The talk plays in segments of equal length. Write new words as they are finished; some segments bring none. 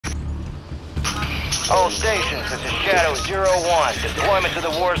All stations, this is Shadow 01. Deployment to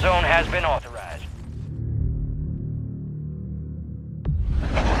the war zone has been authorized.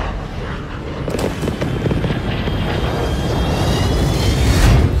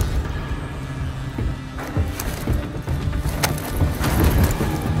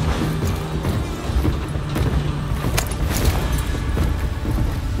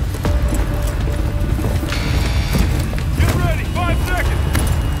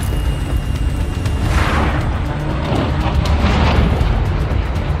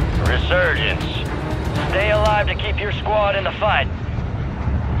 Resurgence. Stay alive to keep your squad in the fight.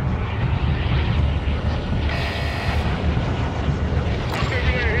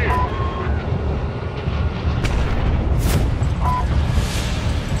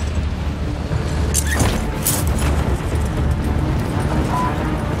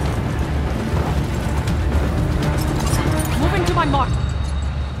 Moving to my mark.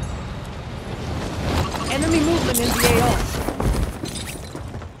 Enemy movement in the AO.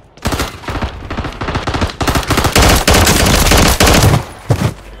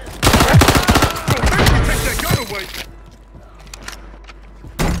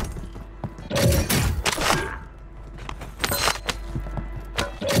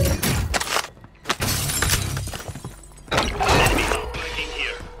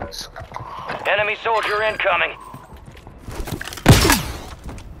 Enemy soldier incoming.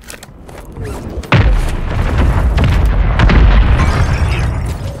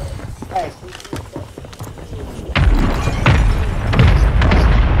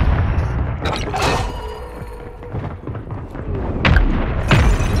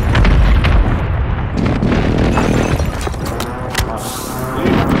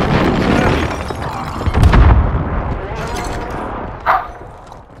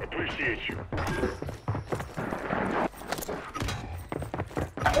 Appreciate you.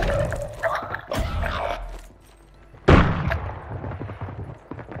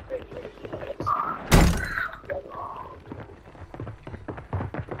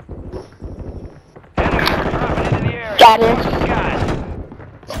 Got it.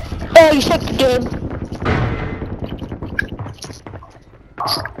 Oh, you checked the game.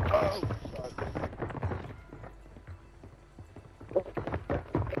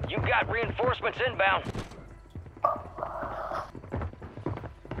 You got reinforcements inbound.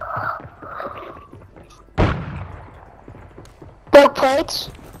 Broke plates.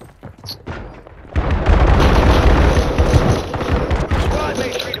 Squad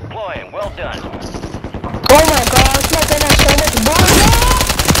mates redeploying. Well done. Oh my god, it's not gonna have so much bullets.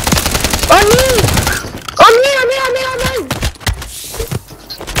 On me! On me, on me, on me, on me!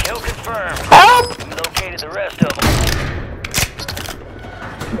 Kill confirmed. Help! We located the rest of them.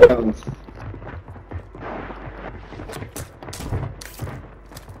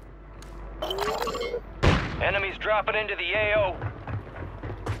 Enemies dropping into the AO.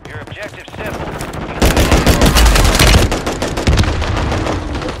 Your objective's simple.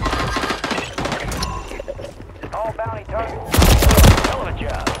 All bounty targets. Hell of a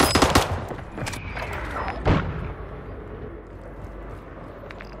job.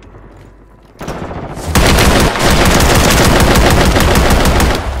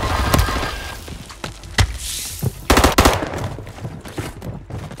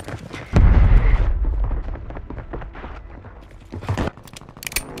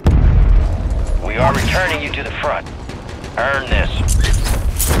 We are returning you to the front. Earn this.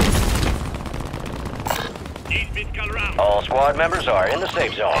 All squad members are in the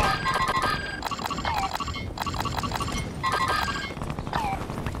safe zone.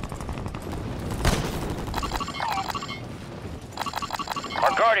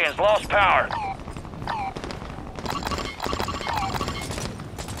 Our Guardians lost power.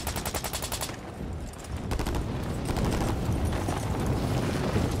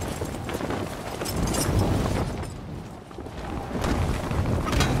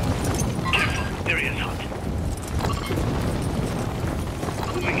 Area is hot.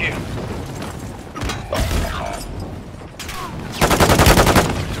 Moving here.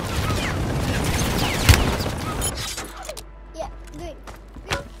 Yeah, good.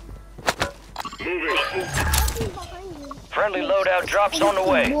 Moving. Friendly loadout drops on the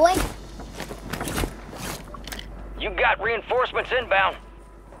way. Boy. You got reinforcements inbound.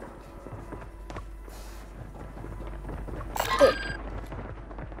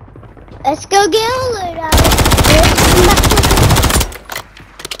 Let's go get a load out.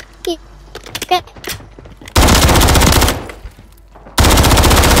 Okay.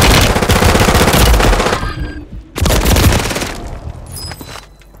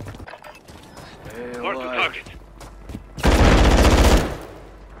 Mark the target.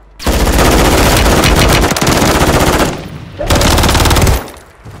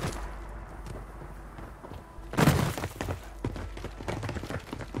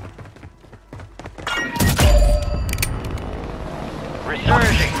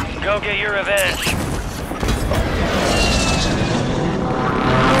 Resurging. Go get your revenge.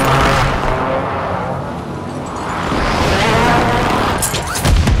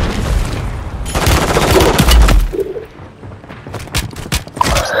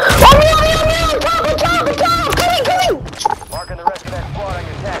 Marking the rest of that squad on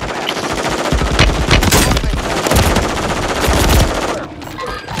your attack map.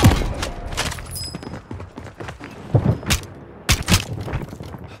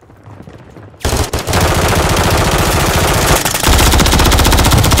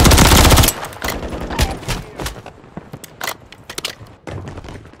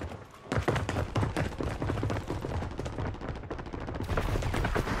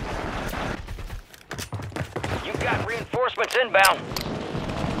 You've got reinforcements inbound.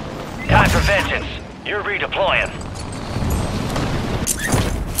 Time for vengeance. You're redeploying.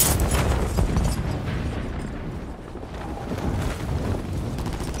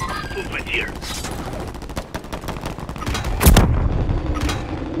 Movement here.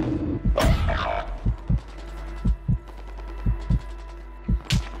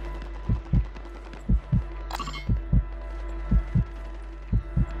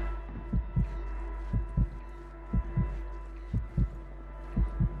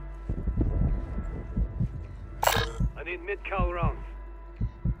 I need mid-cal rounds.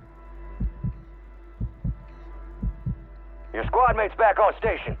 Your squad mate's back on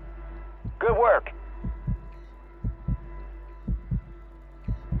station. Good work.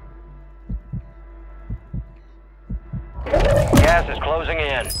 Gas is closing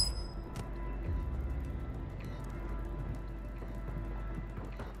in.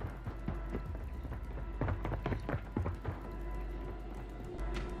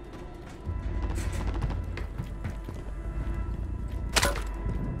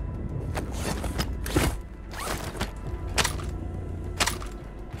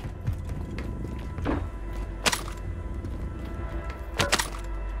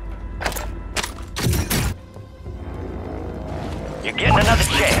 You're getting another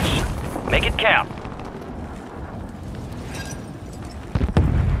chance. Make it count.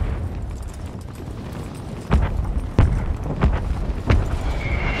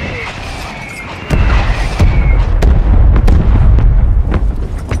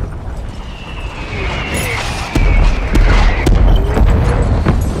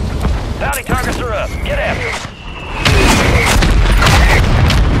 Bounty targets are up. Get after them.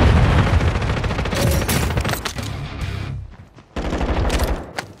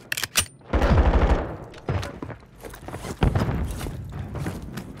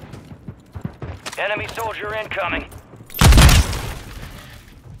 Enemy soldier incoming.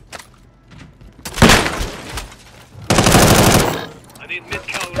 I need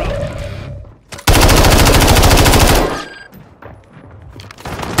mid-cal rounds.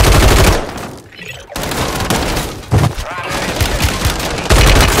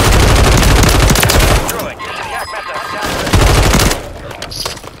 Destroyed. Use the attack map to hunt down the rest.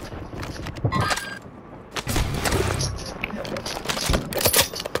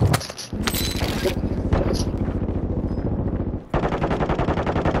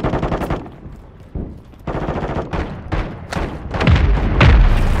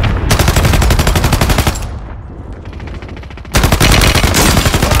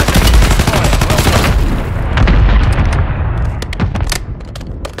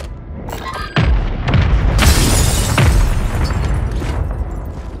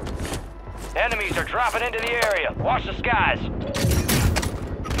 Enemies are dropping into the area. Watch the skies.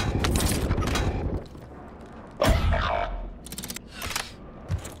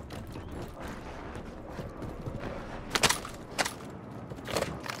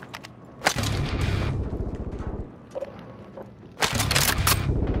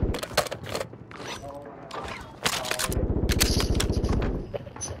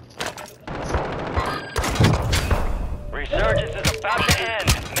 Resurgence is about to end.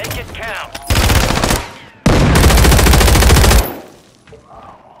 Make it count.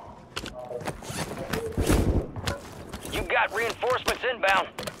 You've got reinforcements inbound.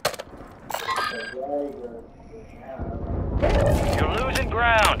 You're losing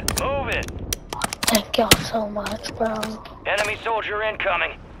ground. Move it. Thank y'all so much, bro. Enemy soldier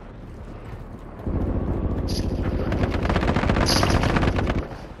incoming.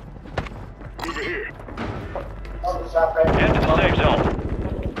 Over here. Get to the safe zone.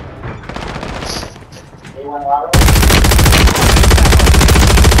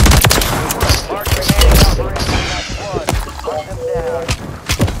 Mark remaining operators in that squad. Hunt them down.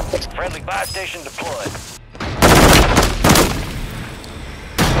 Friendly buy station deployed.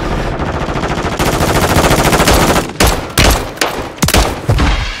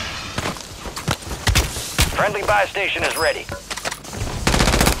 Friendly buy station is ready.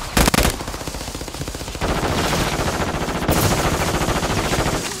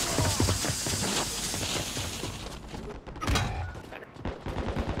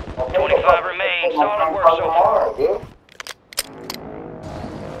 Remain. Solid work so far.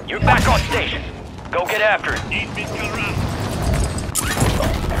 You're back on station. Go get after it. Need mid-kill round.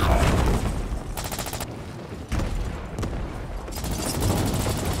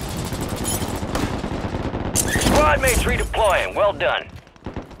 Squad mates redeploying. Well done.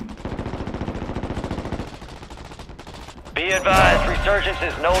 Be advised, resurgence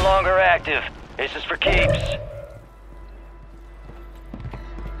is no longer active. This is for keeps.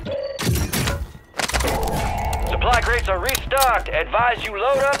 Supply crates are restocked. Advise you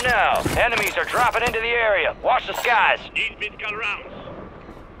load up now. Enemies are dropping into the area. Watch the skies. Need mid-kill rounds.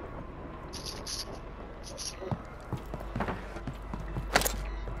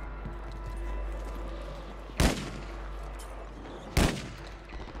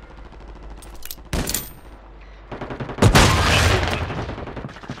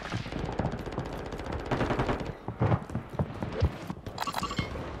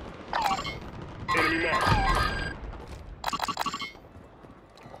 Enemy marked.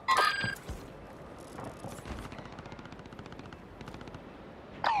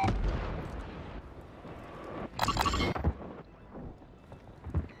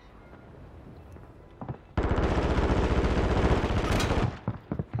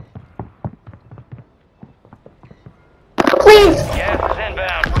 Please. Gas is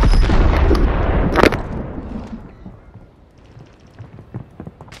inbound.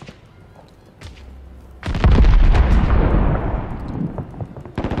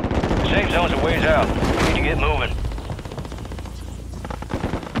 Safe zone's a ways out. We need to get moving.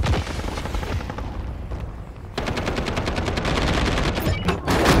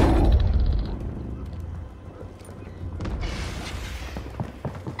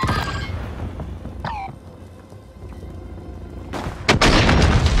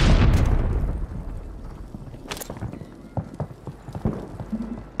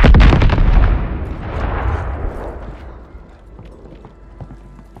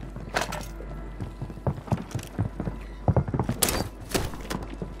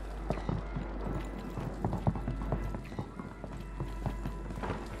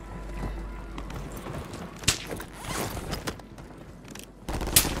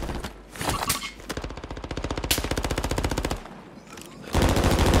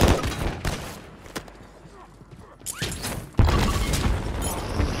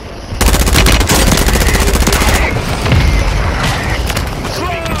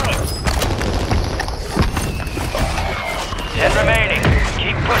 Remaining.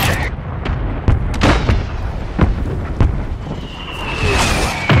 Keep pushing.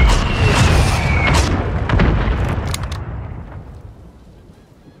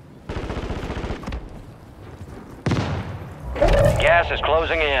 Gas is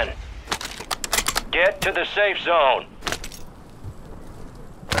closing in. Get to the safe zone.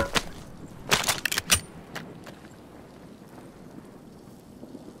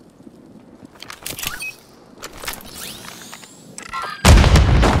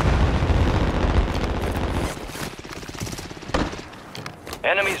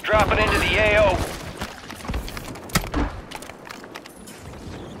 Enemies dropping into the AO.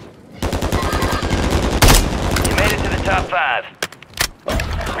 You made it to the top 5.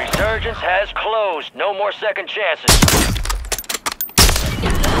 Resurgence has closed. No more second chances.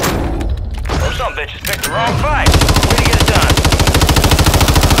 Oh, some bitches picked the wrong fight.